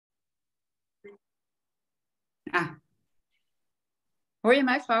Ah, Hoor je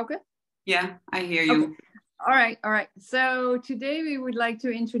mij, Frouke? yeah, I hear you. Okay. All right. So today we would like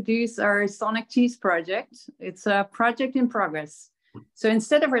to introduce our Sonic Cheese project. It's a project in progress. So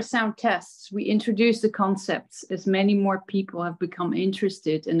instead of our sound tests, we introduce the concepts as many more people have become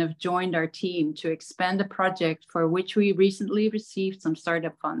interested and have joined our team to expand the project for which we recently received some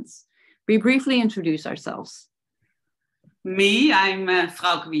startup funds. We briefly introduce ourselves. Me, I'm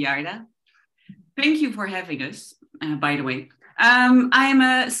Frouke Wiarda. Thank you for having us, by the way. I'm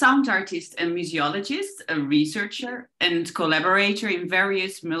a sound artist and museologist, a researcher and collaborator in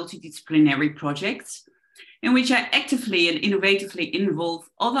various multidisciplinary projects in which I actively and innovatively involve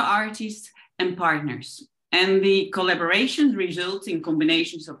other artists and partners. And the collaborations result in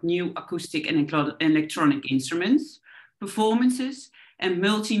combinations of new acoustic and electronic instruments, performances, and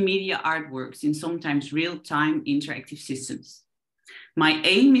multimedia artworks in sometimes real-time interactive systems. My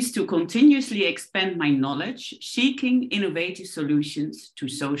aim is to continuously expand my knowledge, seeking innovative solutions to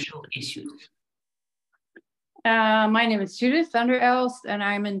social issues. My name is Judith under Elst, and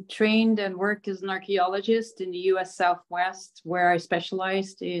I'm trained and worked as an archaeologist in the US Southwest, where I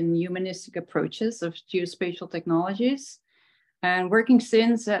specialized in humanistic approaches of geospatial technologies, and working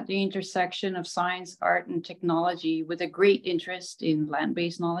since at the intersection of science, art, and technology with a great interest in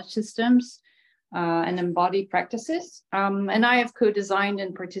land-based knowledge systems and embodied practices. And I have co-designed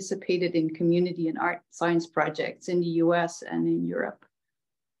and participated in community and art science projects in the US and in Europe.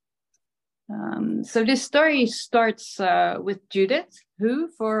 So this story starts with Judith, who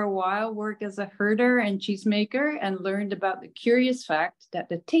for a while worked as a herder and cheesemaker and learned about the curious fact that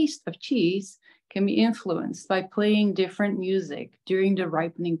the taste of cheese can be influenced by playing different music during the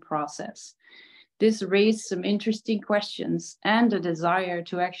ripening process. This raised some interesting questions and a desire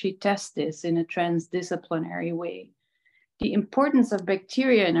to actually test this in a transdisciplinary way. The importance of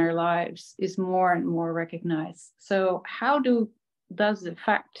bacteria in our lives is more and more recognized. So how does the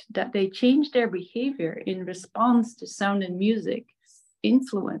fact that they change their behavior in response to sound and music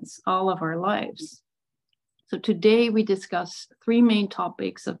influence all of our lives? So today we discuss three main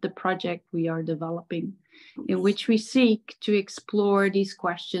topics of the project we are developing, in which we seek to explore these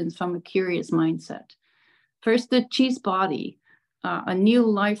questions from a curious mindset. First, the cheese body, a new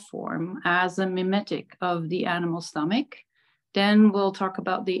life form as a mimetic of the animal stomach. Then we'll talk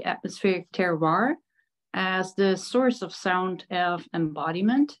about the atmospheric terroir as the source of sound of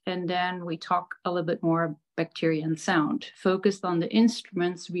embodiment. And then we talk a little bit more bacteria and sound, focused on the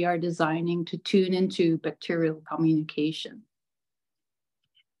instruments we are designing to tune into bacterial communication.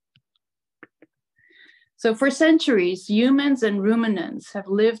 So for centuries, humans and ruminants have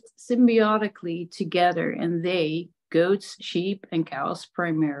lived symbiotically together, and they, goats, sheep, and cows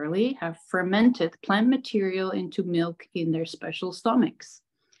primarily, have fermented plant material into milk in their special stomachs.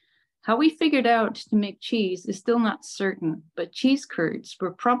 How we figured out to make cheese is still not certain, but cheese curds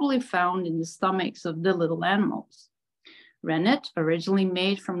were probably found in the stomachs of the little animals. Rennet, originally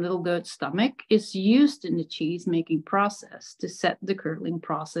made from little goat's stomach, is used in the cheese making process to set the curdling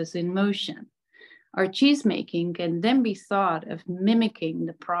process in motion. Our cheese making can then be thought of mimicking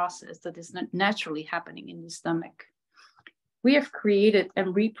the process that is not naturally happening in the stomach. We have created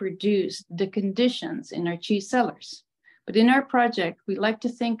and reproduced the conditions in our cheese cellars. But in our project, we like to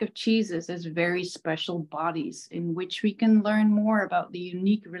think of cheeses as very special bodies in which we can learn more about the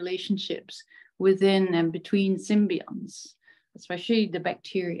unique relationships within and between symbionts, especially the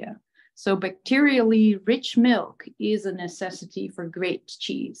bacteria. So bacterially rich milk is a necessity for great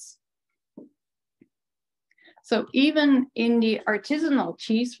cheese. So even in the artisanal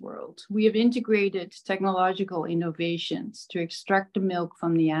cheese world, we have integrated technological innovations to extract the milk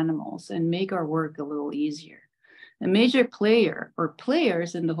from the animals and make our work a little easier. A major player or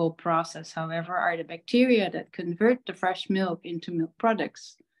players in the whole process, however, are the bacteria that convert the fresh milk into milk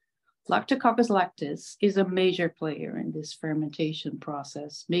products. Lactococcus lactis is a major player in this fermentation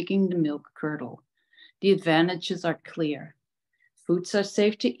process, making the milk curdle. The advantages are clear. Foods are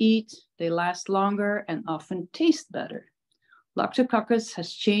safe to eat, they last longer, and often taste better. Lactococcus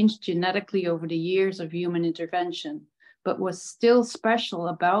has changed genetically over the years of human intervention, but what's still special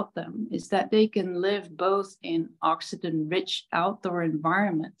about them is that they can live both in oxygen-rich outdoor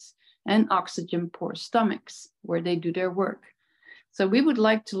environments and oxygen-poor stomachs where they do their work. So we would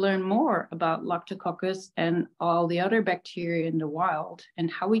like to learn more about Lactococcus and all the other bacteria in the wild and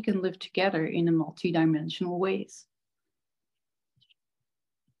how we can live together in a multidimensional ways.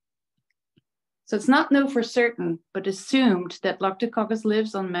 So it's not known for certain, but assumed that Lactococcus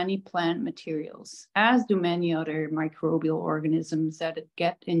lives on many plant materials, as do many other microbial organisms that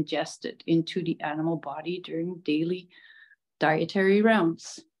get ingested into the animal body during daily dietary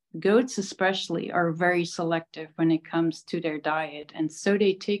rounds. Goats especially are very selective when it comes to their diet, and so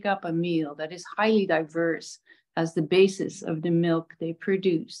they take up a meal that is highly diverse as the basis of the milk they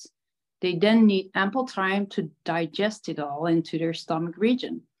produce. They then need ample time to digest it all into their stomach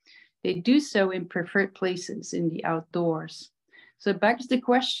region. They do so in preferred places in the outdoors. So it begs the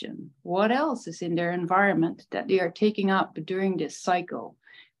question, what else is in their environment that they are taking up during this cycle?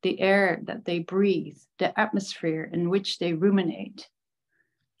 The air that they breathe, the atmosphere in which they ruminate.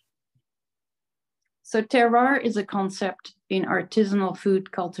 So terroir is a concept in artisanal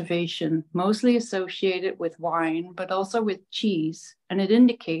food cultivation, mostly associated with wine, but also with cheese, and it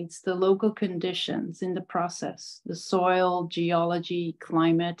indicates the local conditions in the process, the soil, geology,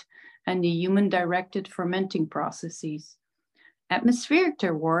 climate, and the human-directed fermenting processes. Atmospheric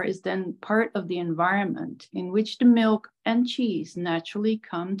terroir is then part of the environment in which the milk and cheese naturally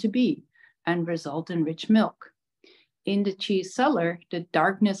come to be and result in rich milk. In the cheese cellar, the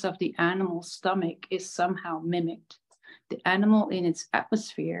darkness of the animal's stomach is somehow mimicked. The animal in its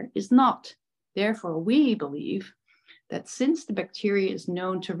atmosphere is not. Therefore, we believe that since the bacteria is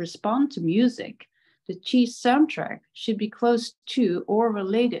known to respond to music, the cheese soundtrack should be close to or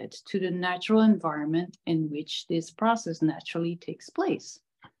related to the natural environment in which this process naturally takes place.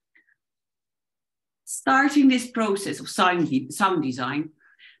 Starting this process of sound design,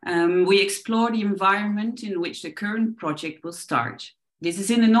 we explore the environment in which the current project will start. This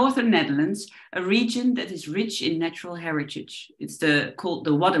is in the northern Netherlands, a region that is rich in natural heritage. It's called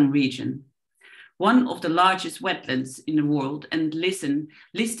the Wadden region, one of the largest wetlands in the world and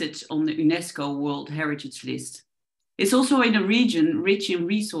listed on the UNESCO World Heritage List. It's also in a region rich in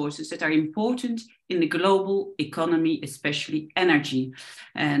resources that are important in the global economy, especially energy,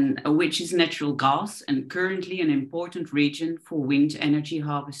 and which is natural gas, and currently an important region for wind energy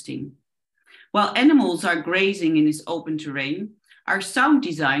harvesting. While animals are grazing in this open terrain, our sound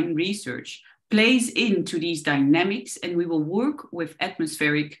design research plays into these dynamics, and we will work with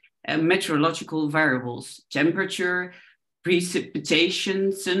atmospheric meteorological variables, temperature,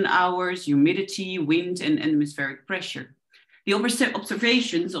 precipitation, sun hours, humidity, wind, and atmospheric pressure. The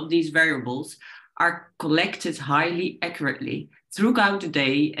observations of these variables are collected highly accurately throughout the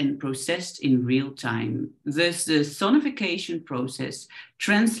day and processed in real time. Thus, the sonification process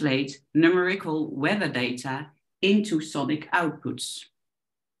translates numerical weather data into sonic outputs.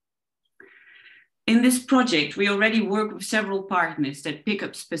 In this project, we already work with several partners that pick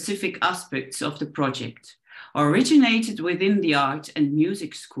up specific aspects of the project. Originated within the Art and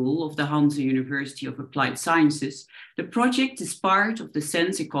Music School of the Hanse University of Applied Sciences, the project is part of the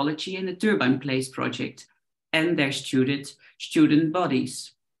Sense Ecology and the Turbine Place project and their student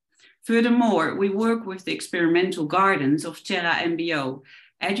bodies. Furthermore, we work with the experimental gardens of Terra MBO,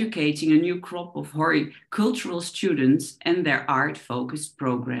 educating a new crop of horticultural students and their art-focused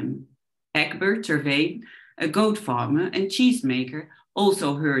program. Egbert Terveen, a goat farmer and cheesemaker,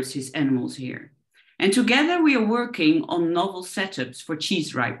 also herds his animals here. And together we are working on novel setups for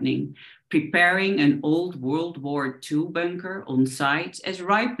cheese ripening, preparing an old World War II bunker on site as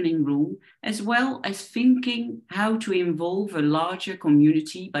ripening room, as well as thinking how to involve a larger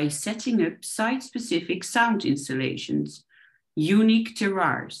community by setting up site-specific sound installations, unique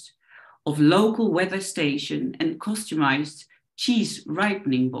terroirs of local weather station and customized cheese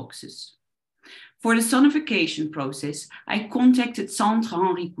ripening boxes. For the sonification process, I contacted Centre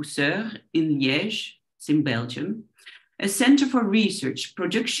Henri Pousseur in Liège, it's in Belgium, a center for research,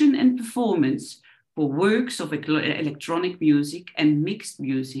 production and performance for works of electronic music and mixed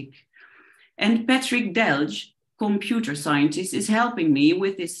music. And Patrick Delge, computer scientist, is helping me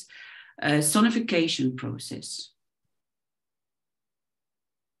with this sonification process.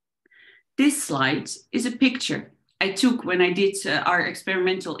 This slide is a picture I took when I did our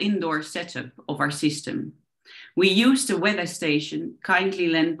experimental indoor setup of our system. We used a weather station kindly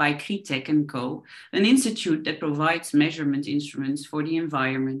lent by Critech & Co., an institute that provides measurement instruments for the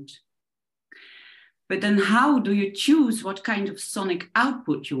environment. But then how do you choose what kind of sonic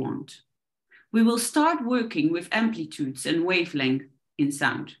output you want? We will start working with amplitudes and wavelength in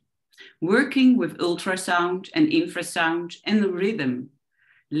sound, working with ultrasound and infrasound and the rhythm,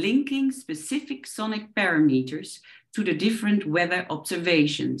 linking specific sonic parameters to the different weather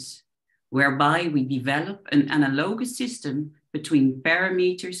observations, whereby we develop an analogous system between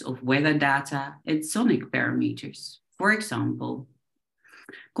parameters of weather data and sonic parameters. For example,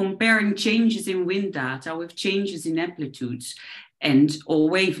 comparing changes in wind data with changes in amplitudes or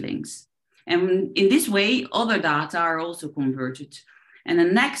wavelengths. And in this way, other data are also converted. And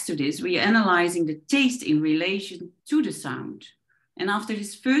then next to this, we are analyzing the taste in relation to the sound. And after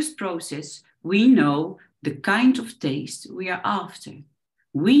this first process, we know the kind of taste we are after.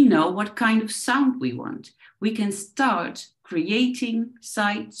 We know what kind of sound we want. We can start creating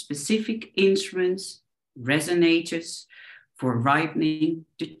site-specific instruments, resonators, for ripening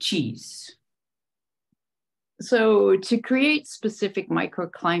the cheese. So to create specific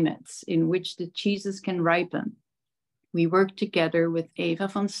microclimates in which the cheeses can ripen, we worked together with Eva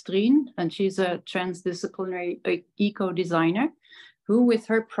van Strien, and she's a transdisciplinary eco-designer who, with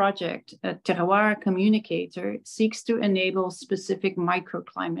her project, a terroir communicator, seeks to enable specific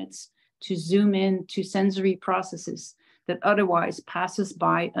microclimates to zoom in to sensory processes that otherwise passes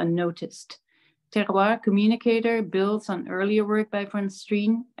by unnoticed. Terroir communicator builds on earlier work by van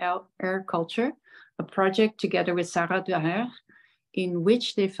Strien, Air Culture, a project together with Sarah Daher, in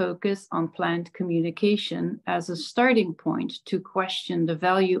which they focus on plant communication as a starting point to question the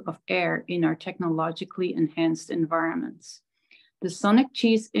value of air in our technologically enhanced environments. The sonic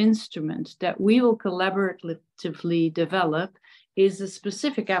cheese instrument that we will collaboratively develop is a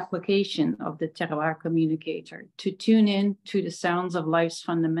specific application of the terroir communicator to tune in to the sounds of life's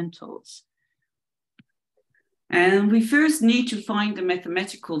fundamentals. And we first need to find the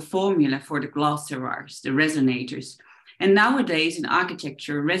mathematical formula for the glass terroirs, the resonators. And nowadays in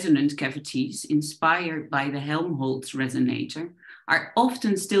architecture, resonant cavities inspired by the Helmholtz resonator are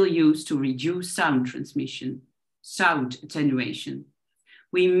often still used to reduce sound transmission, sound attenuation.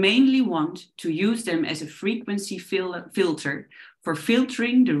 We mainly want to use them as a frequency filter for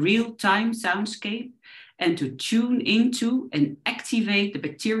filtering the real-time soundscape and to tune into and activate the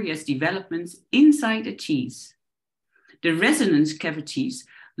bacteria's developments inside the cheese. The resonance cavities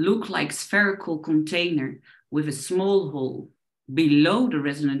look like spherical container with a small hole. Below the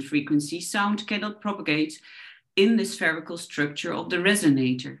resonant frequency, sound cannot propagate in the spherical structure of the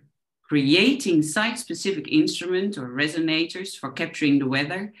resonator. Creating site-specific instrument or resonators for capturing the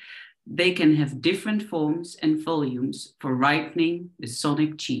weather, they can have different forms and volumes for ripening the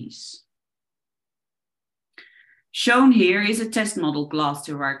sonic cheese. Shown here is a test model glass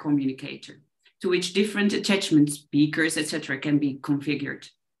terroir communicator, to which different attachments, beakers, etc. can be configured.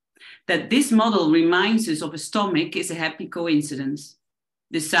 That this model reminds us of a stomach is a happy coincidence.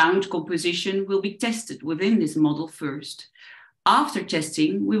 The sound composition will be tested within this model first. After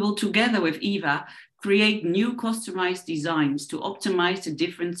testing, we will together with Eva create new customized designs to optimize the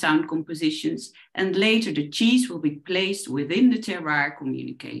different sound compositions, and later the cheese will be placed within the terroir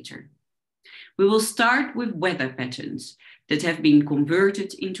communicator. We will start with weather patterns that have been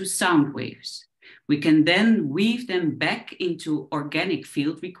converted into sound waves. We can then weave them back into organic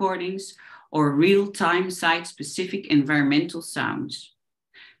field recordings or real-time site-specific environmental sounds.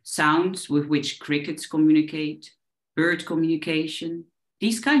 Sounds with which crickets communicate, bird communication,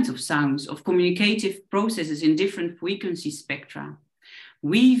 these kinds of sounds of communicative processes in different frequency spectra,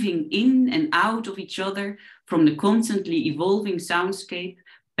 weaving in and out of each other from the constantly evolving soundscape,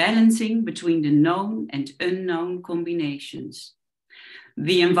 balancing between the known and unknown combinations.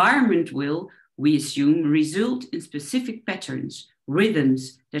 The environment will, we assume, result in specific patterns,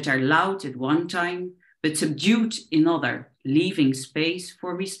 rhythms that are loud at one time, but subdued in other, leaving space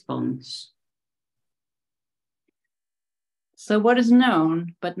for response. So what is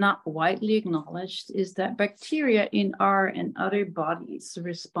known, but not widely acknowledged, is that bacteria in our and other bodies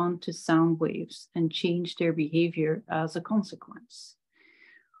respond to sound waves and change their behavior as a consequence.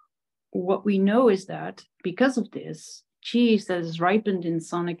 What we know is that because of this, cheese that is ripened in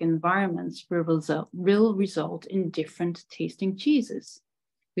sonic environments will result in different tasting cheeses.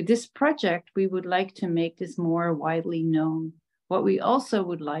 With this project, we would like to make this more widely known. What we also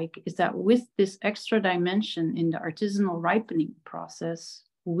would like is that with this extra dimension in the artisanal ripening process,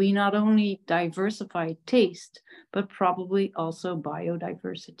 we not only diversify taste, but probably also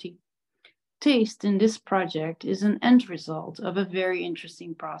biodiversity. Taste in this project is an end result of a very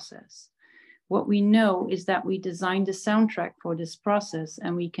interesting process. What we know is that we designed the soundtrack for this process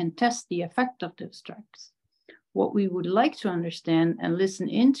and we can test the effect of those tracks. What we would like to understand and listen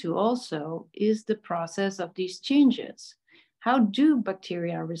into also is the process of these changes. How do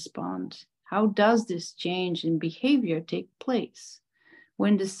bacteria respond? How does this change in behavior take place?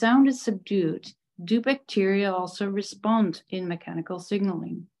 When the sound is subdued, do bacteria also respond in mechanical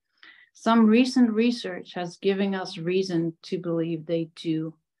signaling? Some recent research has given us reason to believe they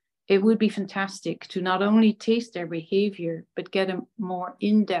do. It would be fantastic to not only taste their behavior, but get a more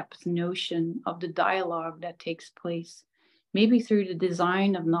in-depth notion of the dialogue that takes place, maybe through the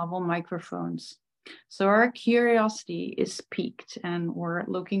design of novel microphones. So our curiosity is piqued and we're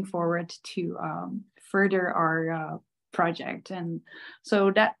looking forward to further our project. And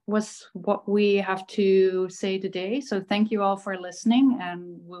so that was what we have to say today. So thank you all for listening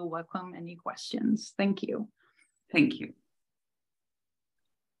and we'll welcome any questions. Thank you. Thank you.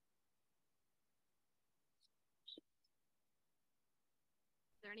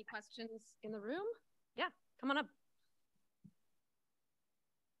 there any questions in the room? Yeah, come on up.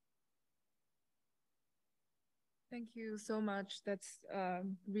 Thank you so much. That's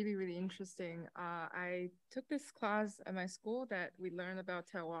really, really interesting. I took this class at my school that we learn about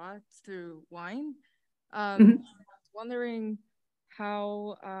terroir through wine. I was wondering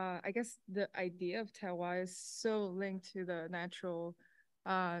how, I guess the idea of terroir is so linked to the natural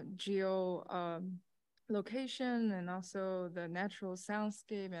geo location and also the natural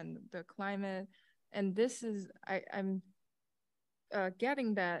soundscape and the climate. And this is, I'm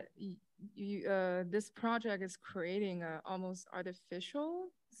getting that this project is creating a almost artificial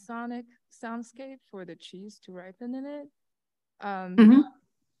sonic soundscape for the cheese to ripen in it.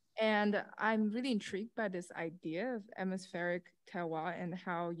 And I'm really intrigued by this idea of atmospheric terroir and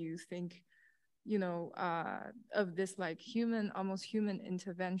how you think, you know, of this like almost human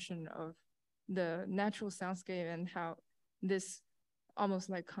intervention of the natural soundscape and how this almost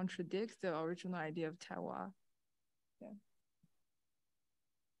like contradicts the original idea of terroir.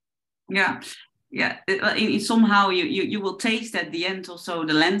 Yeah. Somehow you will taste at the end also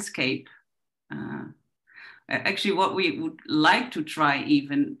the landscape. Actually, what we would like to try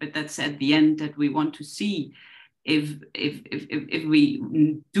even, but that's at the end, that we want to see if we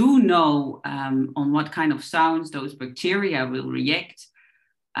do know on what kind of sounds those bacteria will react.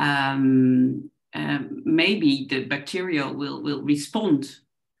 Maybe the bacteria will respond,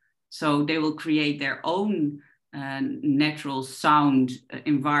 so they will create their own natural sound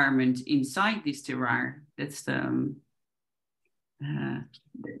environment inside this terroir. That's the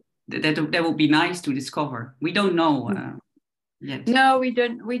that would be nice to discover. We don't know yet. No, we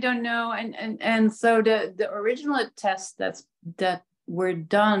don't know. And so the original tests that were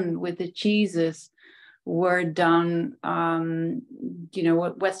done with the cheeses were done, you know,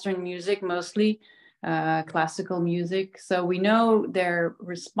 Western music mostly. Classical music, so we know they're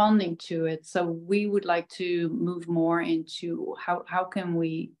responding to it. So we would like to move more into how can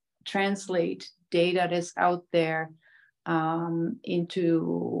we translate data that's out there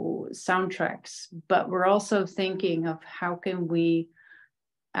into soundtracks. But we're also thinking of how can we,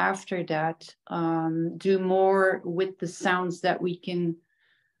 after that, do more with the sounds that we can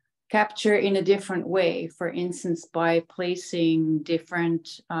capture in a different way, for instance, by placing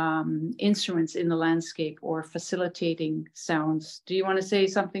different instruments in the landscape or facilitating sounds. Do you want to say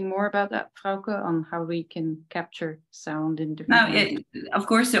something more about that, Frouke, on how we can capture sound in different ways? Of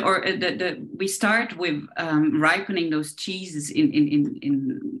course, we start with ripening those cheeses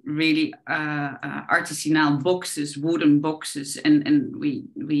in really artisanal boxes, wooden boxes, and we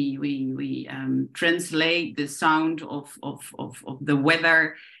translate the sound of the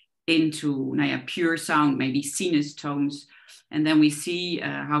weather into pure sound, maybe sinus tones, and then we see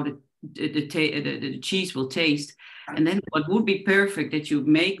how the cheese will taste. And then what would be perfect, that you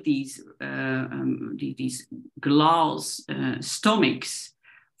make these glass stomachs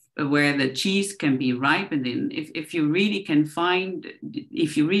where the cheese can be ripened in. If you really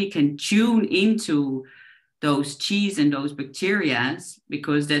can tune into those cheese and those bacteria,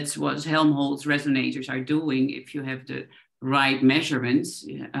 because that's what Helmholtz resonators are doing. If you have the right measurements,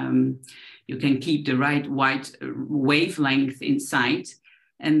 you can keep the right wavelength inside,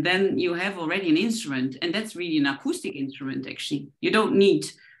 and then you have already an instrument, and that's really an acoustic instrument. Actually, you don't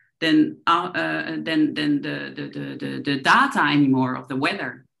need then the data anymore of the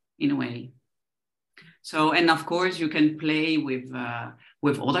weather in a way. So, and of course you can play with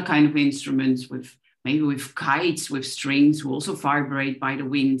other kind of instruments, maybe with kites, with strings who also vibrate by the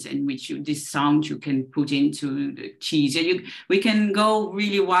wind, and this sound you can put into the cheese. We can go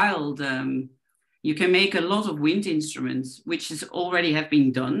really wild. You can make a lot of wind instruments, which already have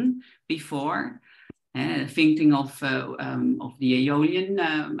been done before. Thinking of the Aeolian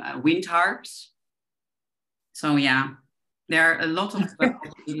wind harps. So yeah, there are a lot of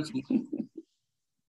possibilities.